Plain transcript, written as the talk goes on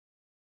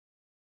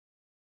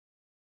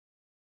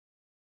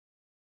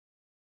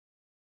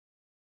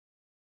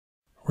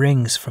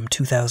Rings from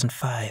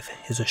 2005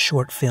 is a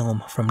short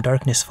film from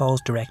Darkness Falls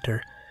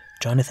director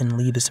Jonathan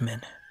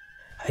Liebesman.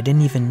 I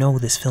didn't even know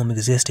this film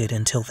existed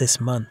until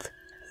this month,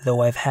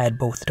 though I've had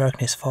both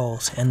Darkness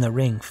Falls and The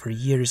Ring for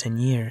years and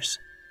years.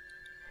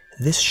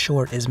 This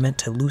short is meant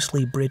to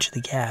loosely bridge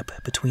the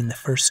gap between the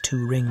first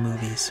two Ring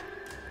movies.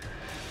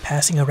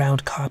 Passing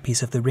around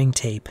copies of the Ring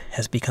tape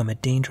has become a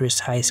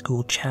dangerous high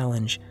school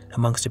challenge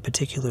amongst a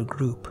particular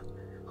group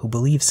who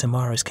believe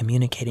Samara is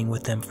communicating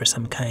with them for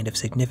some kind of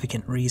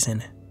significant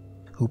reason,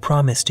 who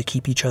promise to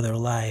keep each other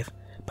alive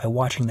by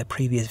watching the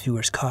previous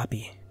viewer's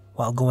copy,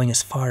 while going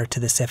as far to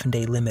the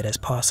 7-day limit as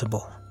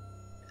possible.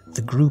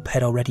 The group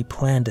had already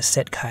planned to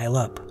set Kyle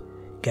up,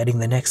 getting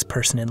the next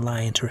person in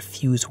line to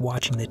refuse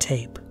watching the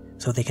tape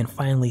so they can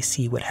finally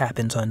see what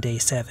happens on day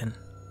 7.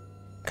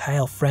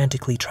 Kyle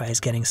frantically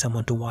tries getting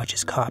someone to watch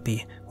his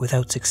copy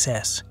without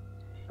success,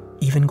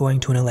 even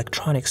going to an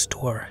electronics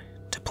store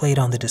to play it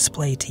on the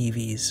display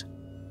TVs.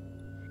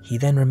 He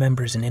then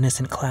remembers an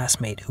innocent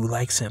classmate who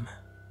likes him,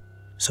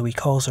 so he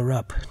calls her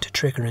up to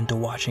trick her into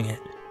watching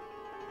it.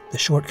 The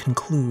short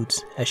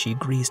concludes as she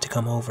agrees to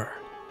come over.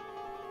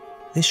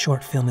 This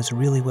short film is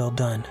really well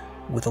done,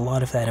 with a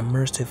lot of that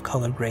immersive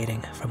color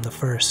grading from the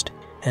first,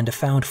 and a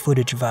found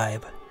footage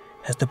vibe,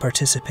 as the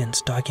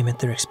participants document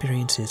their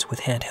experiences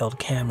with handheld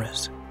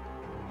cameras.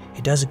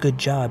 It does a good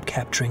job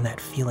capturing that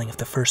feeling of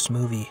the first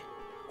movie,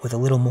 with a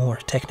little more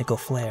technical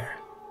flair.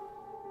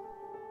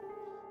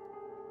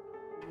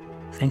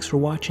 Thanks for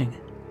watching.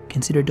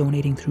 Consider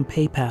donating through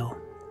PayPal,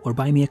 or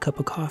buy me a cup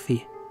of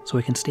coffee so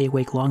I can stay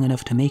awake long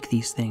enough to make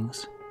these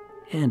things.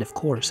 And of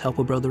course, help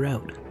a brother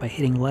out by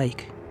hitting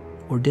like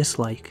or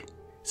dislike,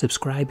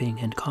 subscribing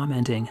and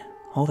commenting,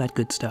 all that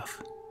good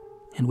stuff.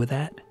 And with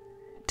that,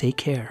 take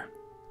care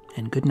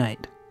and good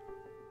night.